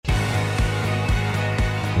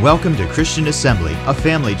Welcome to Christian Assembly, a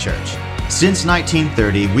family church. Since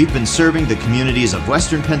 1930, we've been serving the communities of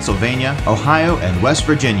Western Pennsylvania, Ohio, and West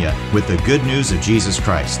Virginia with the good news of Jesus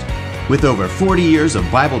Christ. With over 40 years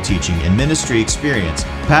of Bible teaching and ministry experience,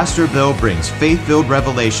 Pastor Bill brings faith-filled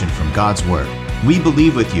revelation from God's Word. We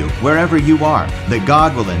believe with you, wherever you are, that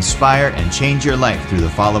God will inspire and change your life through the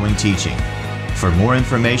following teaching. For more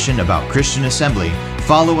information about Christian Assembly,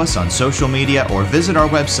 follow us on social media or visit our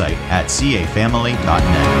website at cafamily.net.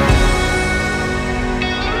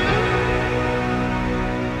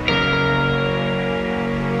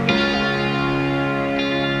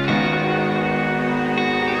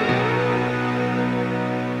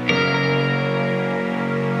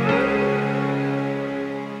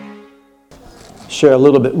 Share a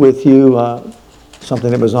little bit with you something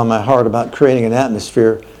that was on my heart about creating an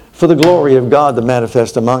atmosphere for the glory of God to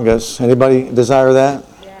manifest among us. Anybody desire that?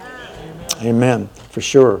 Yeah. Amen, for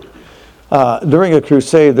sure. During a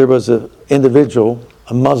crusade, there was an individual,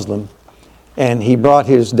 a Muslim, and he brought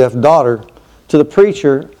his deaf daughter to the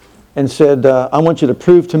preacher and said, I want you to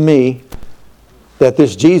prove to me that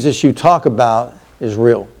this Jesus you talk about is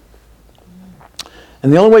real.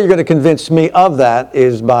 And the only way you're going to convince me of that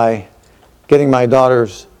is by getting my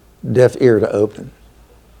daughter's deaf ear to open.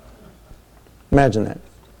 Imagine that.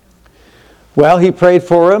 Well, he prayed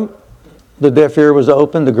for him. The deaf ear was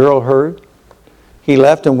open. The girl heard. He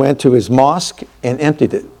left and went to his mosque and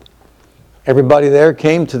emptied it. Everybody there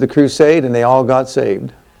came to the crusade and they all got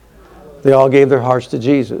saved. They all gave their hearts to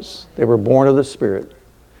Jesus. They were born of the Spirit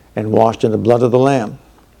and washed in the blood of the Lamb.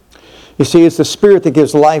 You see, it's the Spirit that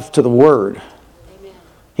gives life to the Word.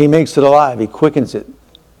 He makes it alive. He quickens it.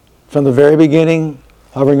 From the very beginning,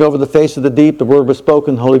 hovering over the face of the deep, the Word was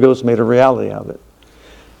spoken, the Holy Ghost made a reality of it.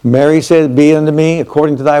 Mary said, be unto me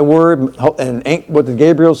according to thy word. And what did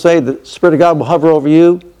Gabriel say? The Spirit of God will hover over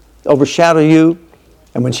you, overshadow you.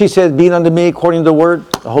 And when she said, be unto me according to the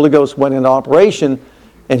word, the Holy Ghost went into operation,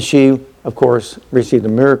 and she, of course, received a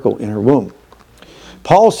miracle in her womb.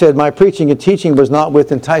 Paul said, my preaching and teaching was not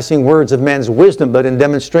with enticing words of man's wisdom, but in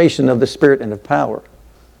demonstration of the Spirit and of power,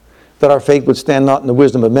 that our faith would stand not in the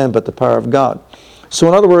wisdom of men, but the power of God. So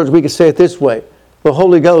in other words, we could say it this way. The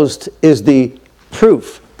Holy Ghost is the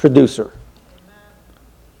proof producer.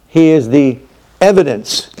 He is the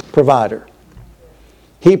evidence provider.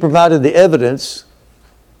 He provided the evidence,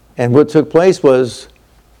 and what took place was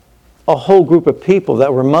a whole group of people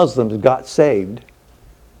that were Muslims got saved.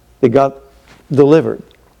 They got delivered.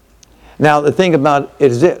 Now, the thing about it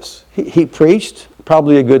is this. He preached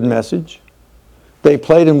probably a good message. They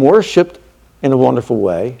played and worshiped in a wonderful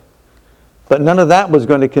way, but none of that was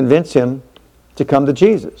going to convince him to come to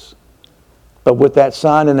Jesus. But with that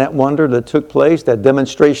sign and that wonder that took place, that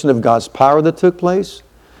demonstration of God's power that took place,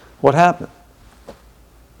 what happened?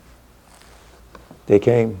 They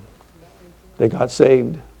came. They got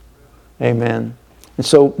saved. Amen. And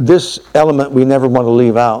so this element we never want to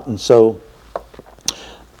leave out. And so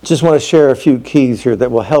just want to share a few keys here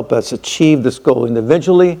that will help us achieve this goal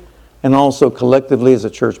individually and also collectively as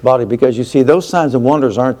a church body. Because you see, those signs and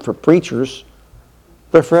wonders aren't for preachers.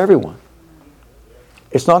 They're for everyone.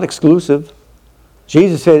 It's not exclusive.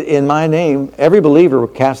 Jesus said, in my name, every believer will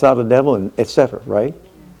cast out a devil, and etc., right?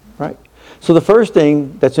 Right. So the first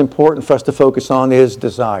thing that's important for us to focus on is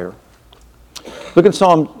desire. Look at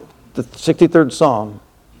the 63rd Psalm,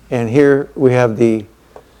 and here we have the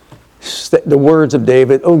words of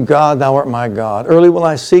David. O God, thou art my God. Early will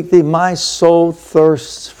I seek thee. My soul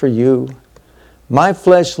thirsts for you. My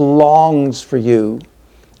flesh longs for you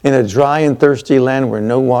in a dry and thirsty land where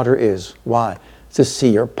no water is. Why? To see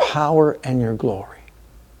your power and your glory.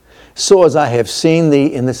 So as I have seen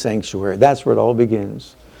thee in the sanctuary. That's where it all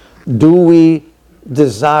begins. Do we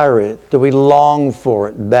desire it? Do we long for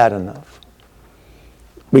it bad enough?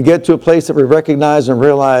 We get to a place that we recognize and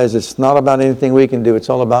realize it's not about anything we can do. It's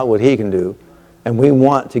all about what He can do. And we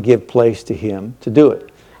want to give place to Him to do it.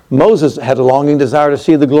 Moses had a longing desire to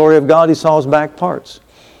see the glory of God. He saw His back parts.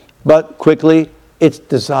 But quickly, it's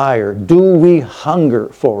desire. Do we hunger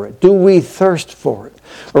for it? Do we thirst for it?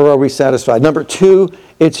 Or are we satisfied? Number two,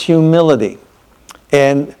 it's humility.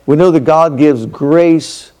 And we know that God gives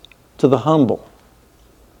grace to the humble.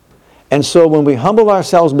 And so when we humble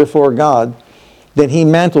ourselves before God, then He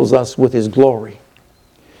mantles us with His glory.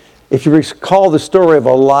 If you recall the story of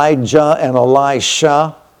Elijah and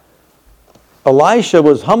Elisha, Elisha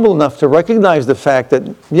was humble enough to recognize the fact that,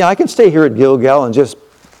 yeah, I can stay here at Gilgal and just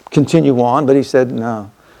continue on. But he said,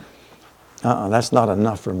 no, that's not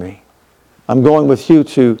enough for me. I'm going with you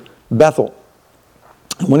to Bethel.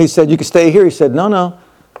 And when he said, you can stay here, he said, no,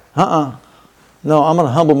 I'm going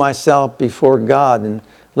to humble myself before God and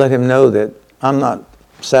let Him know that I'm not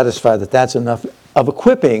satisfied that that's enough of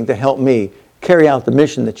equipping to help me carry out the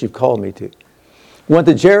mission that you've called me to. Went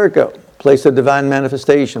to Jericho, place of divine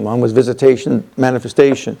manifestation. One was visitation,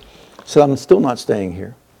 manifestation. Said, I'm still not staying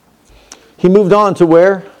here. He moved on to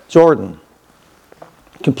where? Jordan.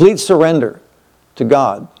 Complete surrender to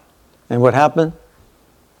God. And what happened?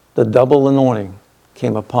 The double anointing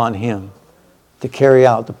came upon him to carry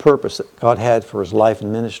out the purpose that God had for his life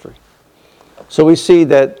and ministry. So we see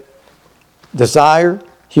that desire,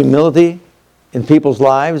 humility in people's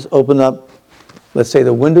lives open up, let's say,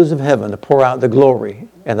 the windows of heaven to pour out the glory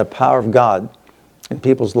and the power of God in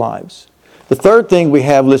people's lives. The third thing we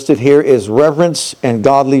have listed here is reverence and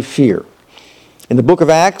godly fear. In the book of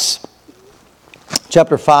Acts,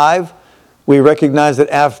 chapter 5, we recognize that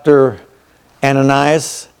after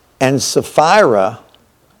Ananias and Sapphira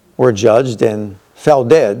were judged and fell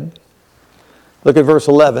dead, look at verse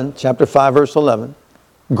 11, chapter 5, verse 11.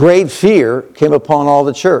 Great fear came upon all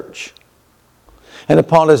the church, and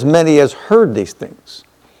upon as many as heard these things.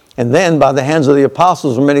 And then by the hands of the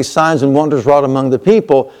apostles were many signs and wonders wrought among the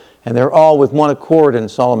people, and they're all with one accord in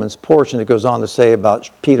Solomon's porch. And it goes on to say about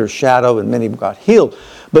Peter's shadow, and many got healed.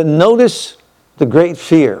 But notice the great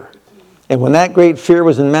fear. And when that great fear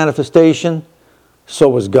was in manifestation, so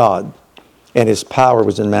was God. And his power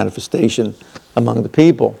was in manifestation among the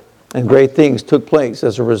people. And great things took place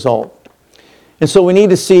as a result. And so we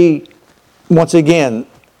need to see, once again,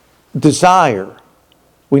 desire.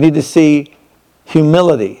 We need to see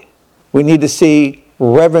humility. We need to see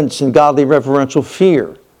reverence and godly reverential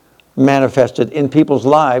fear manifested in people's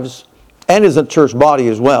lives and as a church body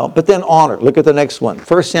as well. But then honor. Look at the next one.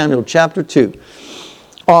 1 Samuel chapter 2.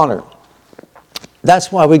 Honor.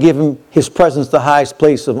 That's why we give him his presence the highest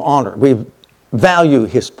place of honor. We value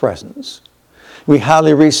his presence. We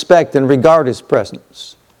highly respect and regard his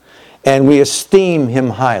presence. And we esteem him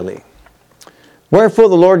highly. Wherefore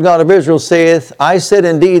the Lord God of Israel saith, I said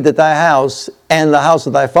indeed that thy house and the house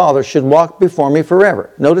of thy father should walk before me forever.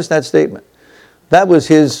 Notice that statement. That was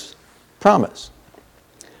his promise.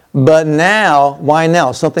 But now, why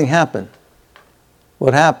now? Something happened.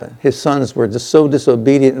 What happened? His sons were just so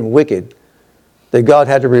disobedient and wicked that God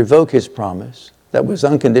had to revoke his promise. That was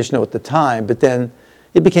unconditional at the time, but then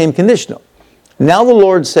it became conditional. Now the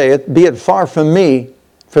Lord saith, be it far from me,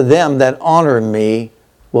 for them that honor me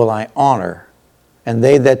will I honor, and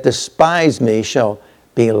they that despise me shall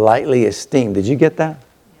be lightly esteemed. Did you get that?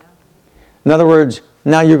 Yeah. In other words,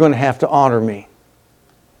 now you're going to have to honor me.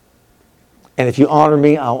 And if you honor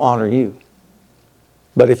me, I'll honor you.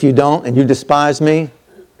 But if you don't and you despise me,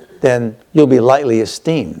 then you'll be lightly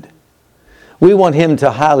esteemed. We want him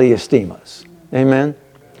to highly esteem us. Amen?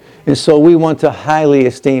 And so we want to highly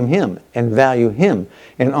esteem him and value him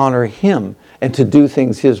and honor him and to do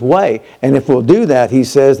things his way. And if we'll do that, he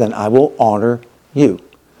says, then I will honor you.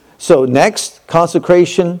 So next,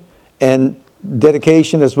 consecration and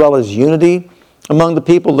dedication as well as unity among the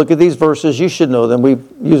people. Look at these verses. You should know them. We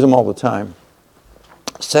use them all the time.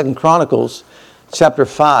 2 Chronicles chapter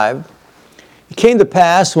 5. It came to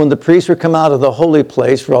pass when the priests were come out of the holy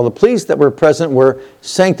place, for all the priests that were present were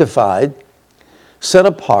sanctified, set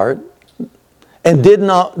apart, and did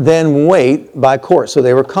not then wait by course. So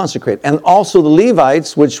they were consecrated. And also the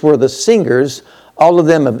Levites, which were the singers, all of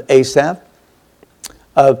them of Asaph,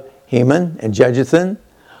 of Heman and Jeduthun,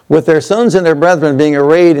 with their sons and their brethren being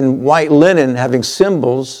arrayed in white linen, having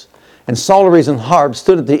cymbals and psalteries and harps,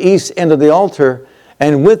 stood at the east end of the altar,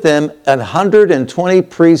 and with them 120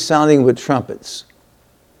 priests sounding with trumpets.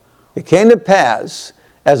 It came to pass,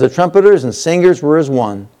 as the trumpeters and singers were as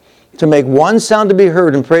one, to make one sound to be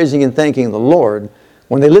heard in praising and thanking the Lord,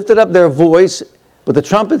 when they lifted up their voice with the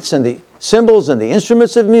trumpets and the cymbals and the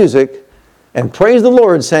instruments of music, and praised the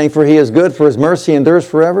Lord, saying, for he is good, for his mercy endures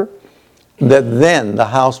forever, that then the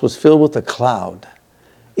house was filled with a cloud,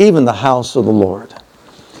 even the house of the Lord.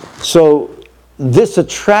 So this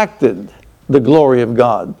attracted the glory of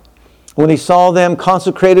God. When he saw them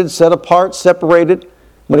consecrated, set apart, separated,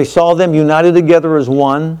 when he saw them united together as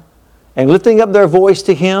one, and lifting up their voice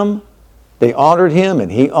to him, they honored him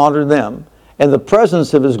and he honored them. And the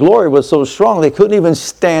presence of his glory was so strong they couldn't even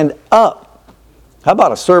stand up. How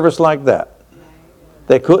about a service like that?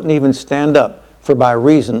 They couldn't even stand up for by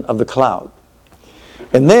reason of the cloud.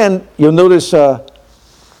 And then you'll notice here,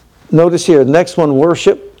 the next one,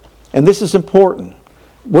 worship. And this is important.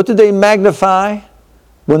 What did they magnify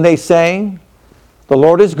when they sang? The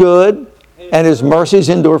Lord is good and his mercies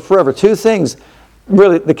endure forever. Two things,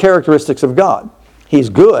 really the characteristics of God. He's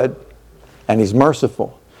good and he's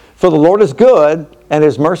merciful. For the Lord is good and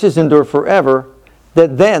his mercies endure forever,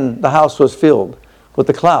 that then the house was filled with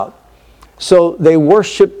the cloud. So they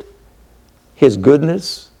worshiped His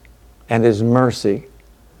goodness and His mercy.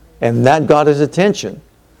 And that got His attention.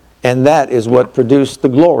 And that is what produced the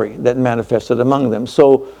glory that manifested among them.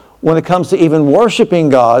 So when it comes to even worshiping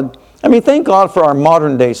God, I mean, thank God for our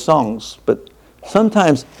modern day songs, but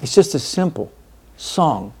sometimes it's just a simple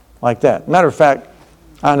song like that. Matter of fact,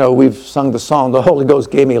 I know we've sung the song, The Holy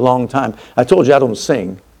Ghost Gave Me a Long Time. I told you I don't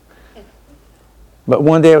sing. But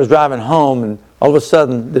one day I was driving home and all of a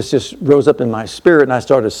sudden this just rose up in my spirit and I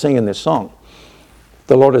started singing this song.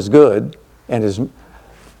 The Lord is good and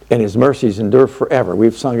His mercies endure forever.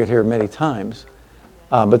 We've sung it here many times.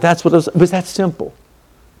 But that's what it was that simple.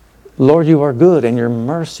 Lord, you are good and your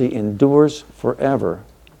mercy endures forever.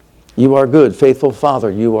 You are good, faithful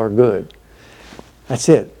Father, you are good. That's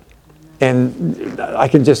it. And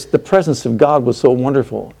the presence of God was so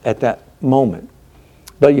wonderful at that moment.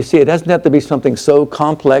 But you see, it doesn't have to be something so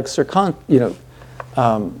complex or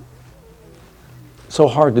so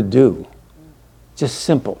hard to do. Just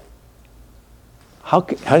simple. How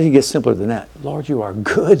do you get simpler than that? Lord, you are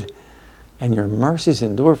good and your mercies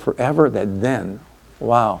endure forever.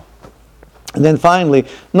 Wow. And then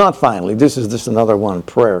this is just another one,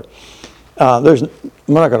 prayer. I'm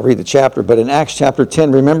not going to read the chapter, but in Acts chapter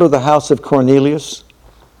 10, remember the house of Cornelius?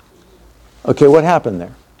 Okay, what happened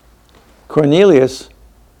there? Cornelius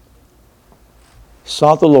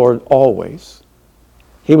sought the Lord always.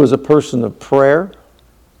 He was a person of prayer.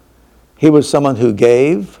 He was someone who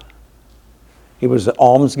gave. He was an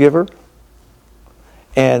almsgiver.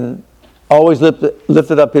 And always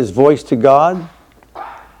lifted up his voice to God.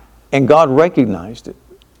 And God recognized it.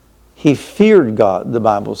 He feared God, the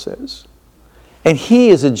Bible says. And he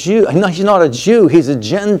is a Jew. No, he's not a Jew. He's a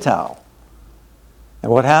Gentile.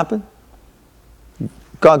 And what happened?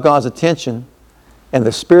 Got God's attention. And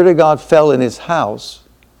the Spirit of God fell in his house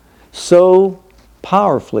so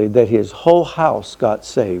powerfully that his whole house got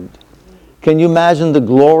saved. Can you imagine the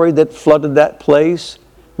glory that flooded that place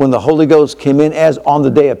when the Holy Ghost came in as on the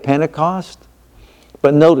day of Pentecost?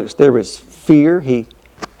 But notice, there was fear. He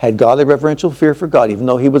had godly reverential fear for God, even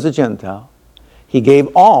though he was a Gentile. He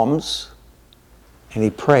gave alms. And he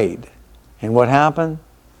prayed. And what happened?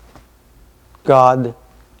 God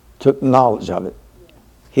took knowledge of it.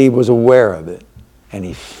 He was aware of it. And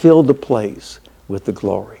he filled the place with the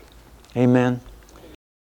glory. Amen.